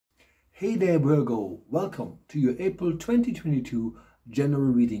Hey there Virgo, welcome to your April 2022 general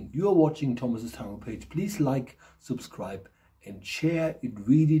reading. You are watching Thomas's Tarot page. Please like, subscribe and share. It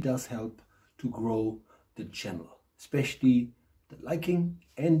really does help to grow the channel, especially the liking,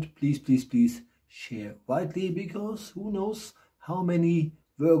 and please share widely, because who knows how many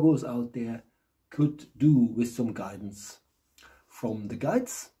Virgos out there could do with some guidance from the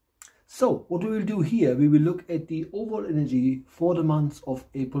guides. So what we will do here, we will look at the overall energy for the month of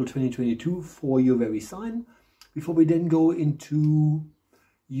April 2022 for your very sign, before we then go into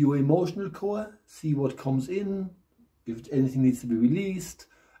your emotional core, see what comes in, if anything needs to be released,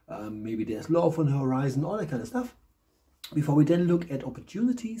 maybe there's love on the horizon, all that kind of stuff. Before we then look at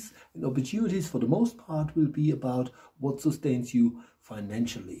opportunities, and opportunities for the most part will be about what sustains you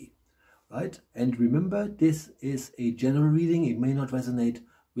financially, right? And remember, this is a general reading. It may not resonate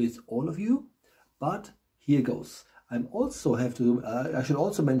with all of you, but here goes. I should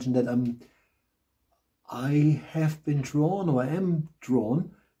also mention that I have been drawn, or I am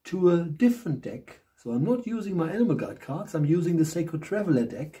drawn to a different deck. So I'm not using my animal guide cards. I'm using the Sacred Traveler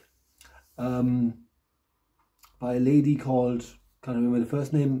deck by a lady called, can't remember the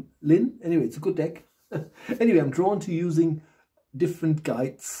first name, Lynn. Anyway, it's a good deck. Anyway, I'm drawn to using different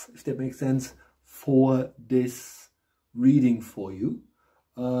guides, if that makes sense, for this reading for you.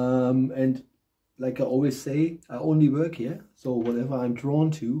 And like I always say, I only work here, so whatever I'm drawn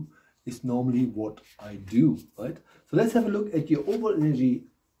to is normally what I do, right? So let's have a look at your overall energy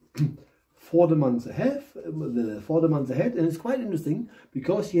for the months ahead. And it's quite interesting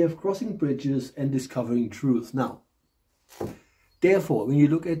because you have crossing bridges and discovering truth. Now, therefore, when you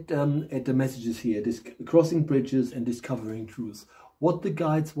look at the messages here, this crossing bridges and discovering truth, what the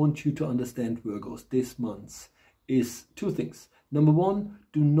guides want you to understand, Virgos, this month is two things. Number one,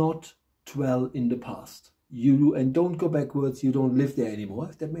 do not dwell in the past. And don't go backwards. You don't live there anymore,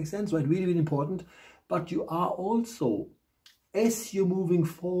 if that makes sense, right? Really, really important. But you are also, as you're moving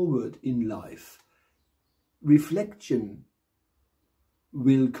forward in life, reflection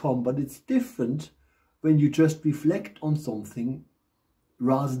will come, but it's different when you just reflect on something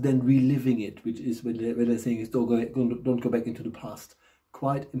rather than reliving it, which is when they're saying is don't go back into the past.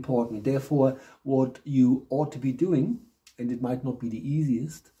 Quite important. Therefore, what you ought to be doing, and it might not be the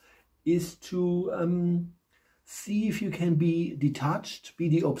easiest, is to see if you can be detached, be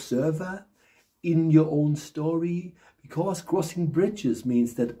the observer in your own story, because crossing bridges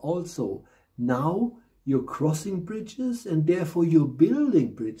means that also now you're crossing bridges and therefore you're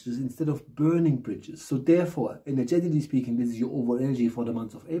building bridges instead of burning bridges. So therefore, energetically speaking, this is your overall energy for the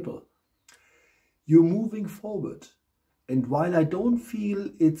month of April. You're moving forward. And while I don't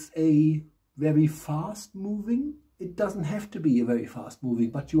feel it's a very fast moving, it doesn't have to be a very fast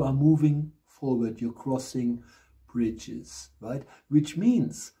moving, but you are moving forward, you're crossing bridges, right? Which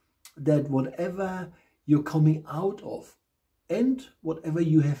means that whatever you're coming out of and whatever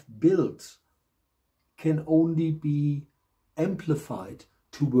you have built can only be amplified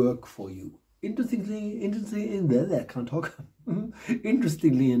to work for you. Interestingly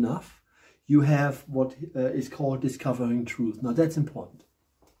enough, you have what is called discovering truth. Now that's important.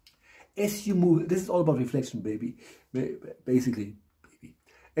 As you move, this is all about reflection, baby. Basically, baby.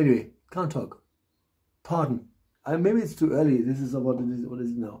 Anyway, can't talk. Pardon. Maybe it's too early. This is what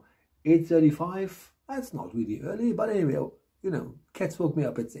is it now? 8:35. That's not really early, but anyway, you know, cats woke me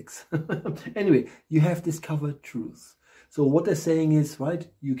up at 6. Anyway, you have discovered truth. So what they're saying is, right,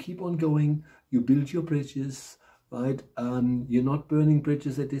 you keep on going, you build your bridges, right? You're not burning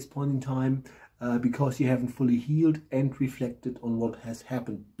bridges at this point in time. Because you haven't fully healed and reflected on what has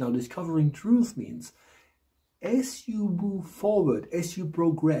happened. Now, discovering truth means as you move forward, as you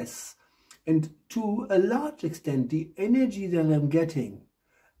progress, and to a large extent, the energy that I'm getting,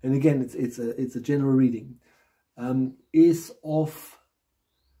 and again, it's a general reading, is of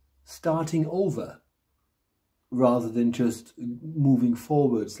starting over rather than just moving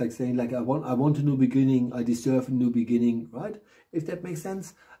forward. It's like saying, like, I want a new beginning, I deserve a new beginning, right? If that makes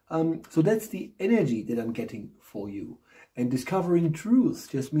sense. So that's the energy that I'm getting for you. And discovering truth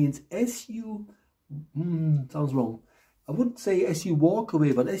just means as you, sounds wrong. I wouldn't say as you walk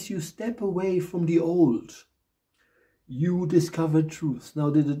away, but as you step away from the old, you discover truth. Now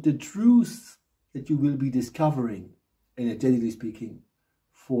the truth that you will be discovering, energetically speaking,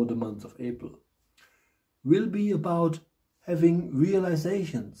 for the month of April, will be about having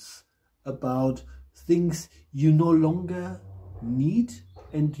realizations about things you no longer need,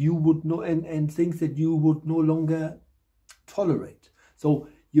 and you would know, and things that you would no longer tolerate. So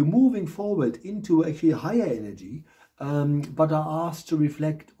you're moving forward into actually a higher energy, but are asked to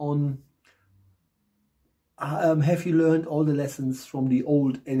reflect on have you learned all the lessons from the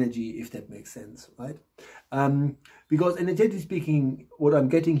old energy, if that makes sense, right? Because energetically speaking, what I'm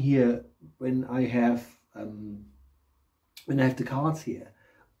getting here when I have the cards here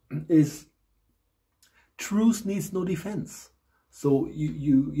is truth needs no defense. So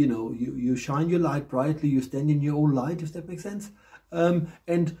you shine your light brightly, you stand in your own light, if that makes sense.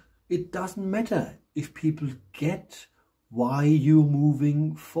 And it doesn't matter if people get why you're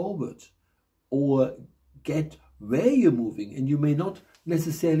moving forward or get where you're moving, and you may not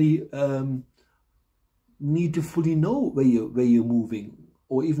necessarily need to fully know where you're moving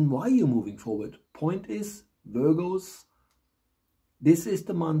or even why you're moving forward. Point is, Virgos, this is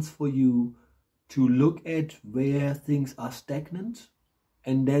the month for you to look at where things are stagnant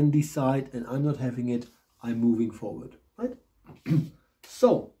and then decide, and I'm not having it, I'm moving forward, right?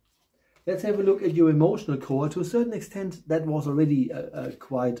 So let's have a look at your emotional core. To a certain extent, that was already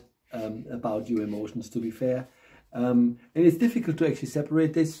quite about your emotions, to be fair. And it's difficult to actually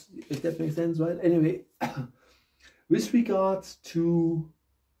separate this, if that makes sense, right? Anyway, with regards to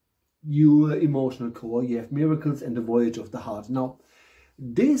your emotional core, you have miracles and the voyage of the heart. Now,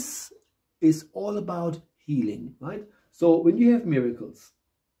 this is all about healing, right? So when you have miracles,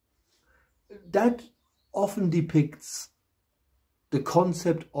 that often depicts the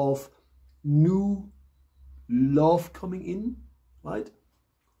concept of new love coming in, right?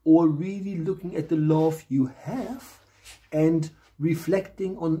 Or really looking at the love you have and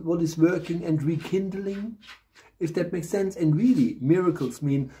reflecting on what is working and rekindling, if that makes sense. And really, miracles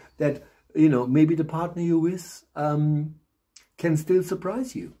mean that, maybe the partner you're with can still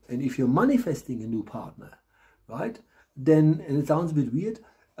surprise you. And if you're manifesting a new partner, right, then, and it sounds a bit weird,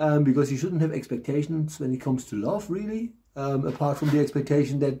 because you shouldn't have expectations when it comes to love, really, apart from the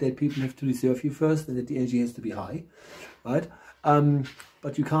expectation that people have to deserve you first and that the energy has to be high, right?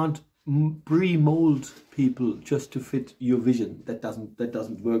 But you can't pre-mold people just to fit your vision. That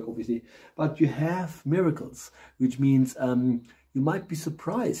doesn't work, obviously. But you have miracles, which means you might be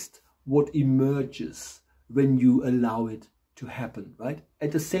surprised what emerges when you allow it to happen, right?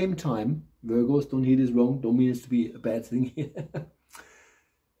 At the same time, Virgos, don't hear this wrong, don't mean it to be a bad thing here.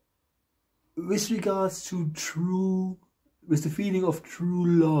 With regards to with the feeling of true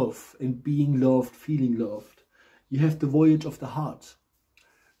love and being loved, feeling loved, you have the voyage of the heart,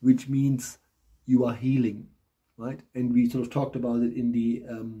 which means you are healing, right? And we sort of talked about it in the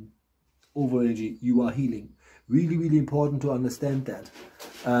over energy, you are healing. Really, really important to understand that.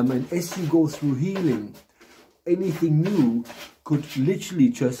 And as you go through healing, anything new could literally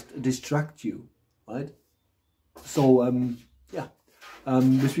just distract you, right? So, yeah.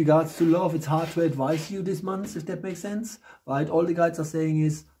 With regards to love, it's hard to advise you this month, if that makes sense, right? All the guides are saying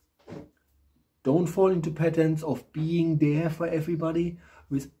is, don't fall into patterns of being there for everybody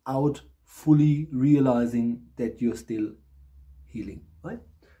without fully realizing that you're still healing, right?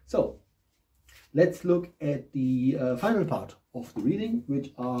 So let's look at the final part of the reading,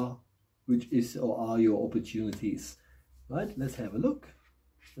 which are your opportunities, right? Let's have a look.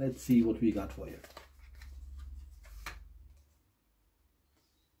 Let's see what we got for you.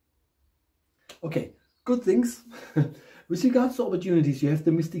 Okay, good things. With regards to opportunities, you have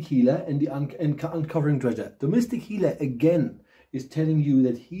the Mystic Healer and the Uncovering Treasure. The Mystic Healer, again, is telling you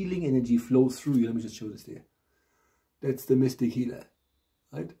that healing energy flows through you. Let me just show this here. That's the Mystic Healer,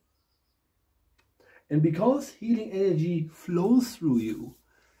 right? And because healing energy flows through you,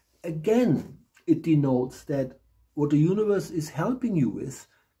 again, it denotes that what the universe is helping you with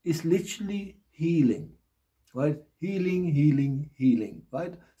is literally healing, right? Healing, healing, healing,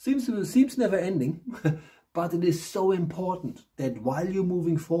 right? Seems never ending, but it is so important that while you're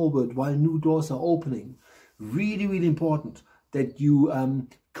moving forward, while new doors are opening, really, really important that you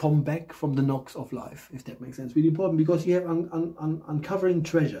come back from the knocks of life, if that makes sense. Really important because you have uncovering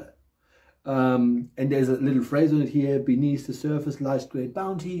treasure. And there's a little phrase on it here: beneath the surface lies great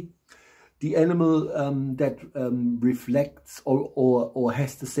bounty. The animal that reflects or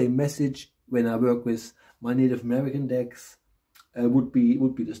has the same message when I work with my Native American decks would be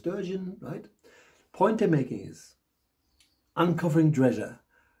the sturgeon, right? Point I'm making is uncovering treasure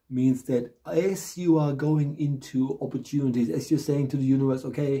means that as you are going into opportunities, as you're saying to the universe,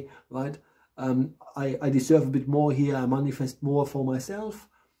 okay, right, I deserve a bit more here, I manifest more for myself.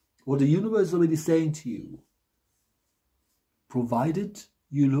 What the universe is already saying to you, provided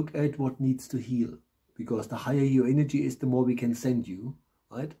you look at what needs to heal, because the higher your energy is, the more we can send you,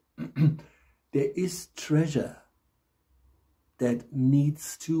 right? There is treasure that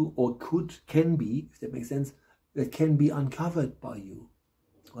needs to, or can be, if that makes sense, that can be uncovered by you,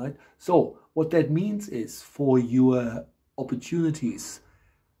 right? So what that means is, for your opportunities,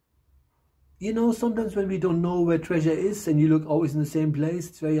 you know, sometimes when we don't know where treasure is and you look always in the same place,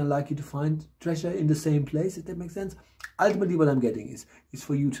 it's very unlikely to find treasure in the same place, if that makes sense. Ultimately, what I'm getting is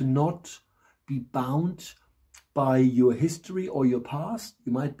for you to not be bound by your history or your past.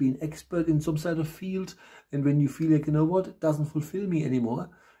 You might be an expert in some sort of field, and when you feel like, you know what, it doesn't fulfill me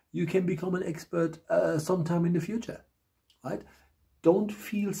anymore, you can become an expert sometime in the future, right? Don't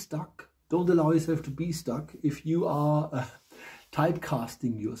feel stuck. Don't allow yourself to be stuck. If you are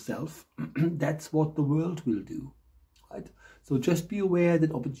typecasting yourself, that's what the world will do, right? So just be aware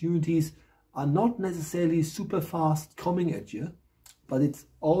that opportunities are not necessarily super fast coming at you, but it's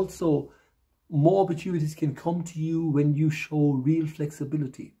also more opportunities can come to you when you show real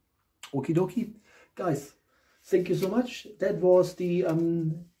flexibility. Okie dokie, guys, thank you so much. That was the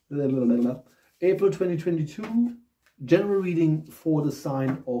April 2022 general reading for the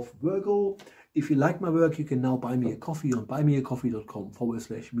sign of Virgo. If you like my work, you can now buy me a coffee on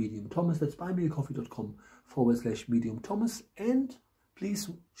buymeacoffee.com/Medium Thomas. That's buymeacoffee.com/Medium Thomas. And please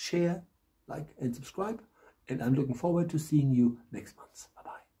share, like, and subscribe. And I'm looking forward to seeing you next month.